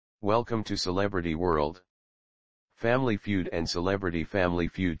Welcome to Celebrity World. Family Feud and Celebrity Family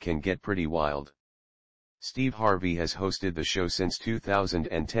Feud can get pretty wild. Steve Harvey has hosted the show since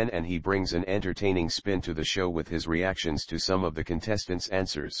 2010 and he brings an entertaining spin to the show with his reactions to some of the contestants'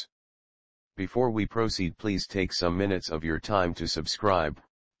 answers. Before we proceed, please take some minutes of your time to subscribe,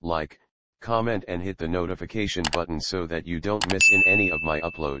 like, comment and hit the notification button so that you don't miss in any of my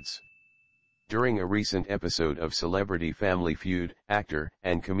uploads. During a recent episode of Celebrity Family Feud, actor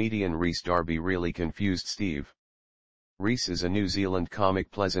and comedian Rhys Darby really confused Steve. Rhys is a New Zealand comic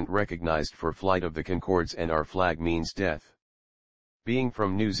pleasant recognized for Flight of the Conchords and Our Flag Means Death. Being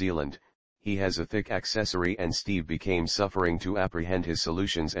from New Zealand, he has a thick accessory and Steve became suffering to apprehend his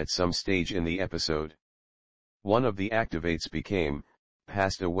solutions at some stage in the episode. One of the activates became,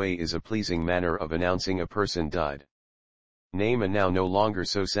 passed away is a pleasing manner of announcing a person died. Name a now no longer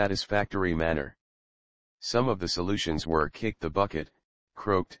so satisfactory manner. Some of the solutions were kicked the bucket,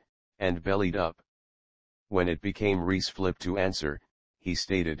 croaked, and bellied up. When it became Rhys' flip to answer, he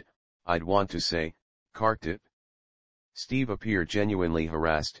stated, I'd want to say, carked it. Steve appeared genuinely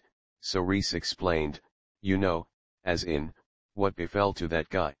harassed, so Rhys explained, you know, as in, what befell to that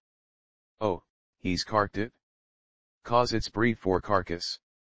guy? Oh, he's carked it? 'Cause it's brief for carcass.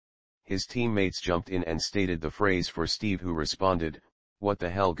 His teammates jumped in and stated the phrase for Steve, who responded, what the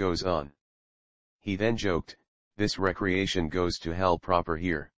hell goes on? He then joked, this recreation goes to hell proper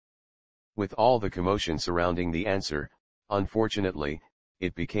here. With all the commotion surrounding the answer, unfortunately,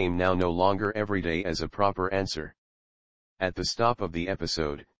 it became now no longer everyday as a proper answer. At the stop of the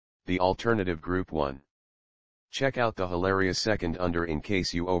episode, the alternative group won. Check out the hilarious second under in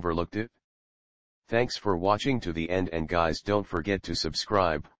case you overlooked it. Thanks for watching to the end, and guys, don't forget to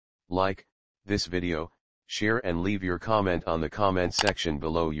subscribe, like this video, share and leave your comment on the comment section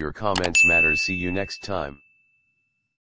below. Your comments matter. See you next time.